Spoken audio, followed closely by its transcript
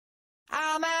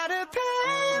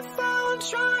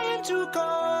trying to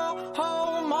go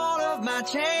home. All of my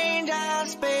change I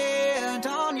spent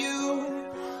on you.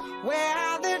 Where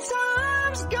have the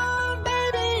times gone,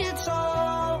 baby? It's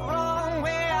all wrong.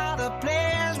 Where are the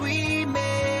plans we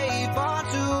made for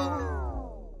two?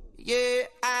 Yeah,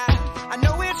 I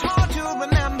know it's hard to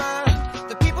remember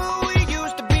the people we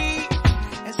used to be.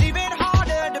 It's even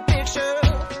harder to picture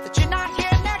that you're not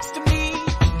here next to me.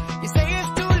 You say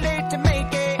it's too late to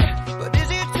make it, but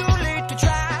is it too late to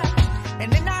try?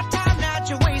 And in that time that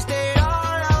you wasted,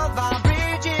 all of our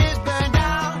bridges burned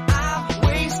down. I've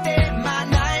wasted my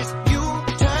nights, you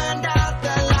turned out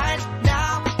the lights.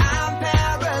 Now I'm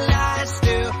paralyzed,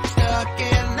 still stuck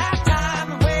in that time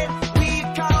when we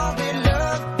called it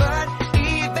love. But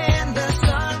even the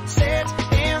sun sets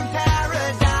in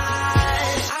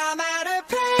paradise. I'm at a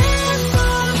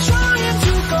payphone trying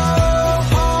to go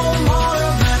home. All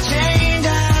of my change I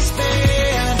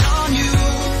spent on you.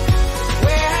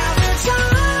 Where have the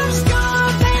times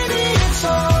gone, baby? It's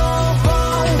all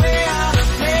wrong. Where are the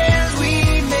plans we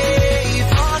made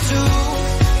for two?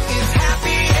 If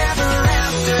happy ever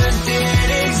after did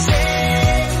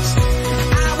exist,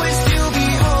 I would still be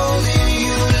holding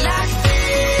you like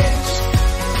this.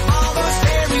 All those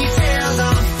fairy tales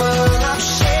are full of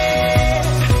shit.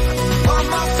 One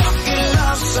more fucking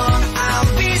love song,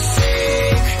 I'll be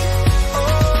sick.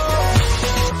 Oh,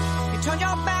 you turn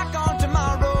your back on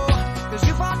tomorrow, 'cause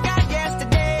you forgot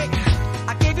yesterday.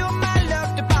 I gave you my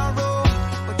love to borrow,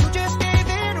 but you just gave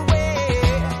it away.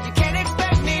 You can't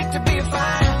expect me to be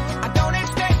fine, I don't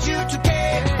expect you to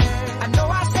care. I know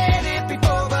I said it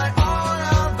before, but all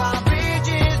of our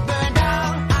bridges burned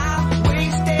down. I've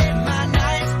wasted my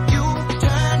nights, you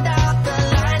turned out the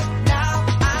lights. Now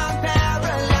I'm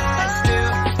paralyzed,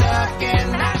 still stuck in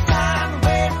that time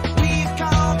when we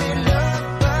called it love.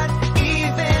 But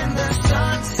even the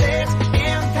sun sets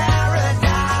in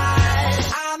paradise.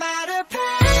 I'm at a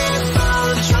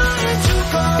payphone trying to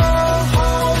go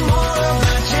home. All of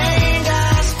my change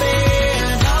I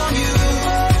spent on you.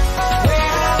 Where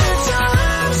have the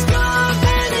times gone,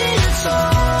 baby? It's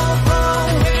all wrong.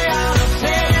 Where are the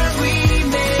plans we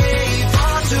made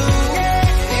for two?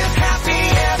 If happy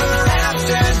ever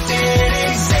after did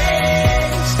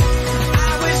exist,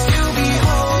 I would still be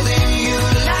holding you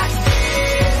like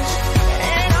this.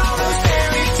 And all those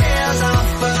fairy tales are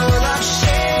full of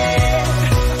shit.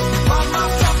 One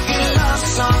more fucking love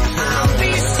song, I'll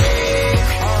be sick.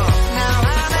 Now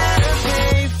I'm at a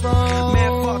payphone.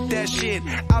 Man, fuck that shit.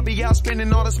 I'll be out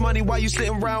spending all this money while you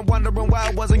sitting around wondering why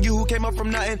it wasn't you who came up from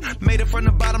nothing. Made it from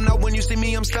the bottom, now when you see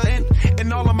me, I'm stunting.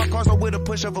 And all of my cars are with a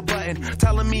push of a button.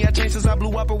 Telling me I changed since I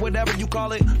blew up or whatever you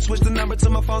call it. Switch the number to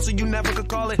my phone so you never could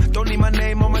call it. Don't need my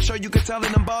name on my shirt, you can tell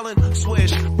it I'm ballin'.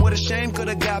 Swish, what a shame,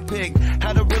 coulda got picked.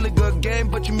 Had a really good game,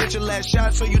 but you missed your last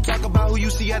shot. So you talk about who you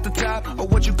see at the top or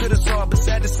what you coulda saw. But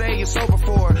sad to say, it's over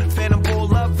for. Phantom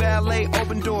pull up, valet,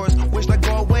 open doors. Wish I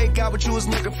go away, got what you was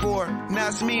looking for. Now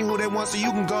it's me who they want, so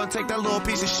you can go and take that little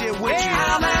piece of shit with you.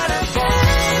 I'm at a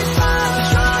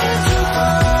payphone trying to go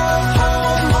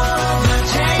home. All of my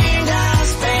change I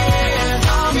spent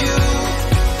on you.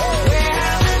 Where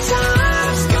have the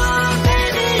times gone,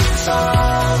 baby? It's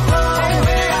all wrong.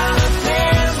 Where are the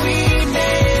plans we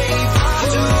made for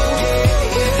two?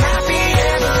 If happy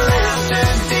ever after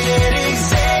did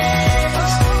exist,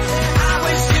 I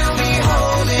would still be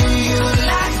holding you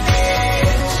like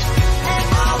this. And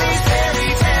all these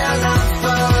fairy tales are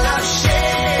full of shit.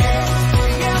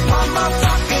 Yeah, one more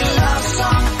fucking love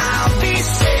song, I'll be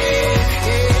sick.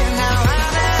 Yeah, now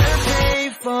I'm at a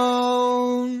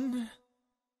payphone.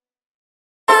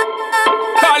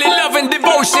 Call it love and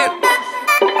devotion.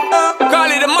 Call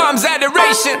it a mom's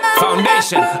adoration.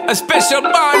 Foundation, a special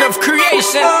bond of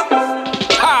creation.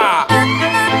 Ha!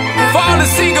 For all the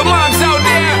single moms out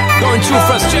there going through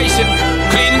frustration.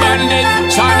 Clean Bandit,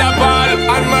 China Ball,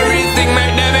 and Marie thing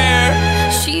make them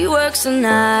air. She works the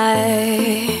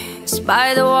nights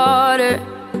by the water.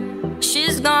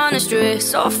 She's gone astray,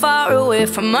 so far away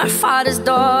from her father's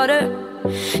daughter.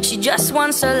 She just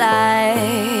wants a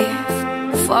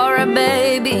life for a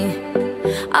baby.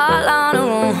 All on her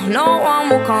own, no one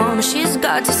will come. She's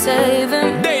got to save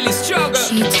him. Daily struggle.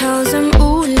 She tells him,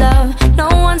 ooh, love, no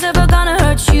one's ever gonna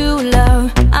hurt you,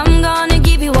 love. I'm gonna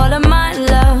give you all of my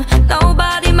love.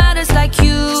 Nobody matters like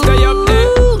you. Stay up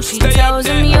there. She Stay up tells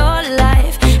him there. your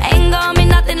life ain't gonna be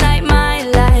nothing like my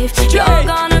life. You're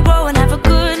gonna grow and have a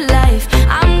good life.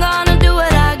 I'm gonna do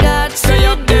what I got to Stay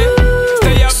up do. there.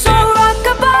 Stay up So there.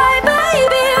 rock-a-bye,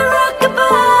 baby,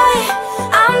 rock-a-bye.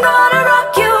 I'm gonna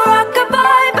rock you,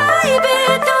 rock-a-bye, baby,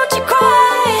 don't you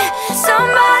cry.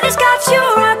 Somebody's got you,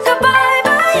 rock-a-bye,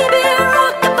 baby,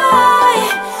 rock-a-bye.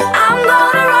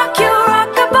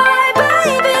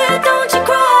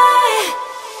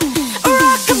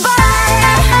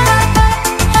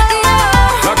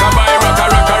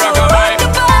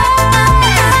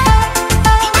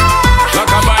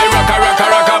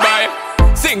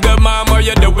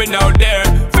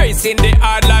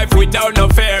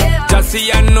 see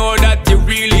and know that you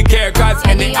really care. Cause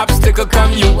any obstacle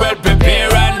come, you well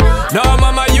prepare. And no,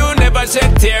 mama, you never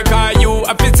shed tear. Cause you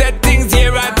have to set things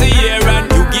year after year.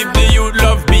 And you give the youth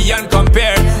love beyond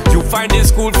compare. You find the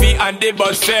school fee and the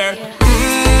bus fare.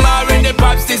 When the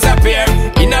pops disappear,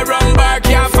 in a wrong bar,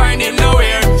 can't find him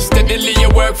nowhere. Steadily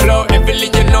your workflow,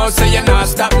 everything you know, so you're not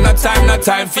stop, no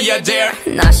time for your dare.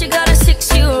 Now she got a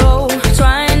 6-year-old,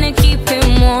 trying to keep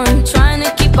him warm, trying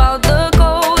to keep out the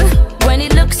cold. When he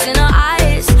looks in her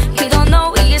eyes, he don't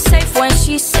know he is safe when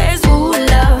she says, ooh,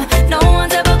 love, no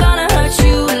one's ever gonna hurt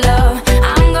you, love.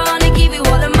 I'm gonna give you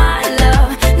all of my love.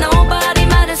 Nobody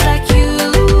matters like you.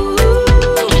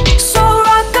 So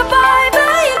rock-a-bye,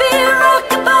 baby,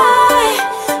 rock-a-bye.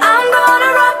 I'm gonna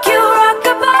rock you,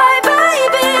 rock-a-bye,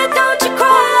 baby, don't you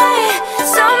cry.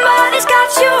 Somebody's got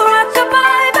you,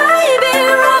 rock-a-bye, baby,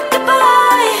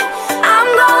 rock-a-bye. I'm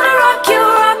gonna rock you,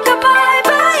 rock-a-bye,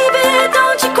 baby,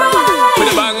 don't you cry.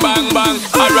 With a bang, bang, bang,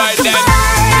 alright then.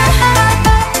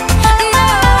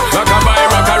 Rock-a-bye,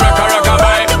 rock-a-rock-a,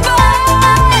 rock-a-bye.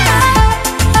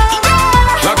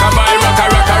 Rock-a-bye,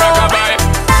 rock-a-rock-a, rock-a-bye.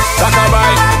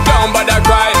 Rock-a-bye, don't bother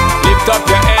cry. Lift up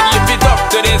your head, lift it up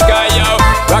to the sky, yo.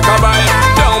 Rock-a-bye,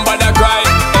 don't bother cry.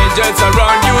 Angels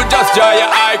around you, just draw your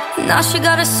eye. Now she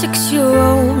got a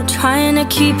 6-year-old, trying to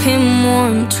keep him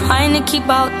warm, trying to keep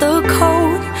out the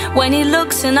cold. When he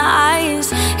looks in her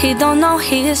eyes, he don't know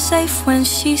he is safe when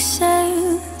she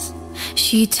says,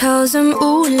 she tells him,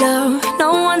 ooh, love,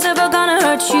 no one's ever gonna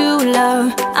hurt you,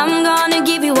 love. I'm gonna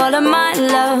give you all of my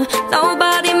love.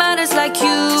 Nobody matters like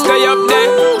you. Stay up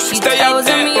there, She stay tells up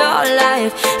there. him your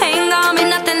life ain't gonna be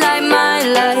nothing like my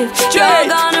life. You're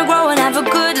gonna grow and have a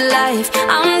good life.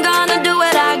 I'm gonna do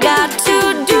what I got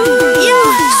to do.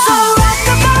 So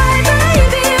rock-a-bye,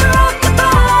 baby,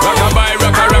 rock-a-bye. Rock-a-bye,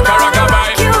 rock-a-rock-a,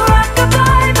 rock-a-bye. You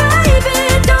rock-a-bye, baby,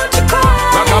 don't you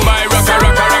cry. Rock-a-bye,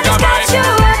 rock-a-rock-a, rock-a-bye. You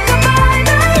rock-a-bye,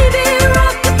 baby,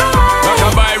 rock-a-bye.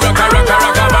 Rock-a-bye, rock-a-rock-a,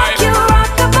 rock-a-bye. You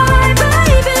rock-a-bye,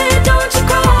 baby, don't you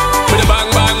cry. With a bang,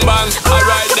 bang, bang,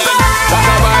 alright then.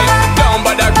 Rock-a-bye, don't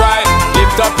bother cry.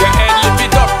 Lift up your head, lift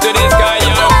it up to the sky,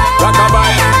 yo.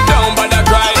 Rock-a-bye, don't bother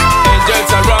cry.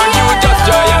 Angels around you, just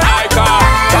draw your eye car.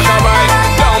 Rock-a-bye,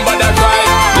 don't bother cry.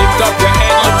 Lift up your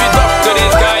head, lift it up to the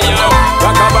sky, yo.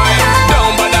 Rock-a-bye,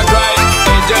 don't bother cry.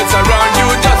 Angels around you,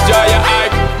 just draw your eye.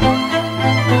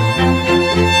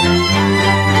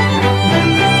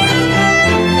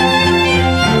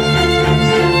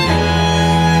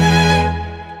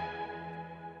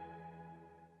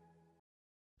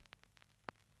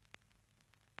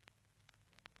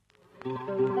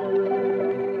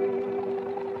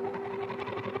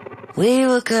 We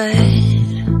were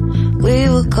good, we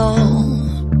were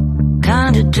gold,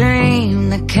 kind of dream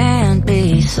that can't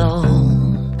be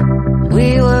sold.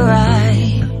 We were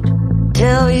right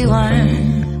till we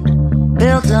weren't,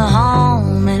 built a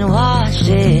home and watched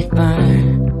it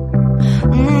burn.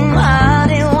 I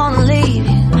didn't wanna leave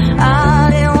you, I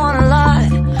didn't wanna lie.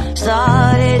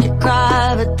 Started to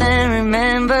cry, but then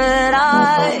remembered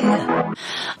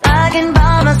I can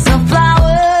buy myself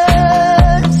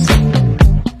flowers,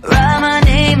 write my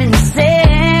name in the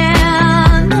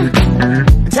sand,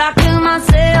 talk to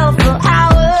myself for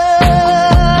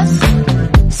hours,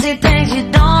 say things you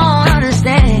don't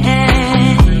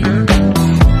understand.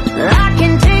 I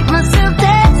can take myself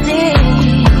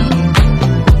dancing,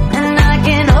 and I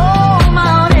can hold my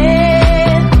own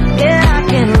head. Yeah, I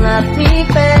can love me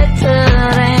better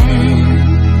than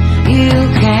you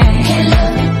can. Can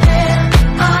love me better,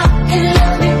 I can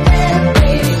love me better,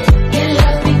 baby. Can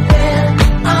love me better,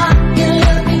 I can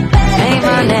love me better. Paint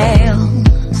my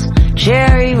nails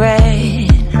cherry red,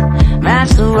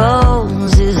 match the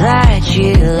roses that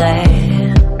you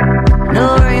laid. No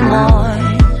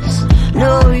remorse,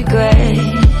 no regret,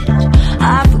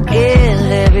 I forgive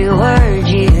every word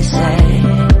you say.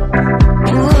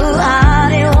 Ooh, I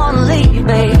didn't wanna leave,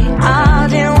 babe, I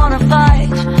didn't wanna fight.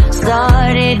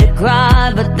 Started to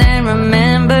cry, but then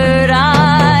remembered I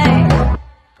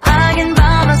can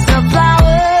buy myself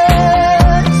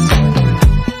flowers,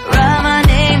 write my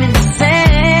name in the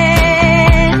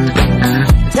sand,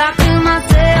 talk to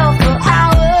myself for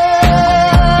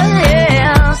hours,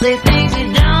 yeah, say things you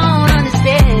don't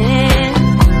understand.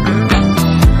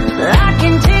 I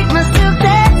can take myself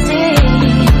dancing,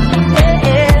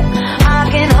 yeah, I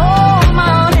can hold my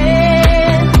own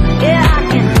head, yeah, I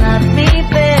can love me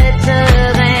better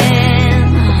than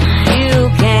you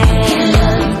can. Can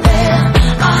love me better,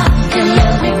 I can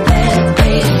love me better,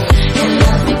 baby. Can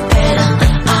love me better,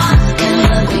 I can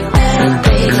love me better,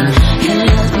 baby. Can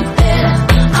love me better,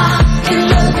 I can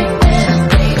love me better,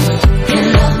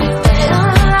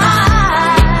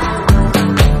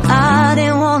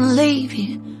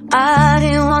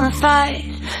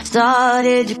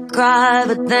 did you cry?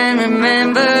 But then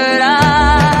remembered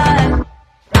I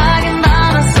can buy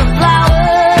myself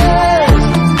flowers,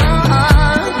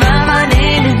 write my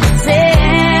name in the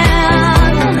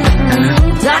sand,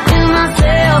 talk to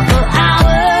myself for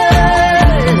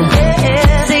hours,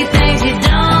 say things you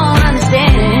don't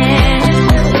understand.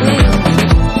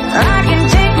 I can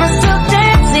take myself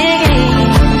dancing,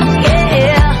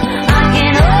 I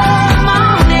can hold the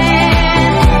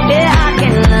morning, I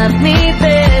can love me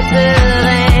better than,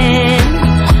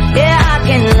 I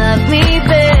can love me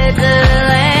better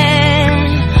than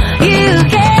you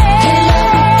can.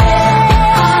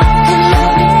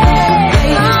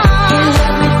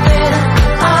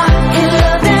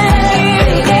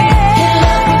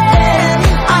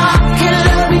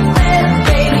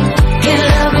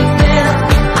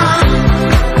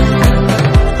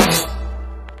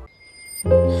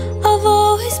 I've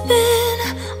always been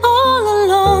all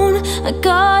alone. I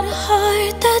got a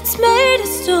heart that's made of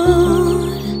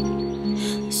stone,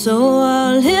 so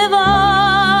I'll live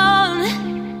on.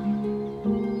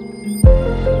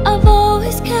 I've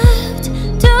always kept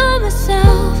to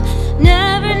myself,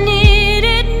 never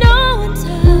needed no one's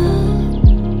help,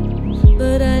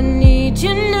 but I need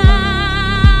you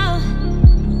now.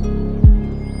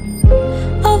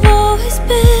 I've always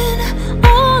been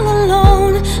all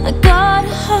alone. I got a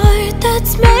heart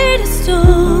that's made of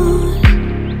stone,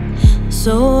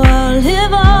 so I'll live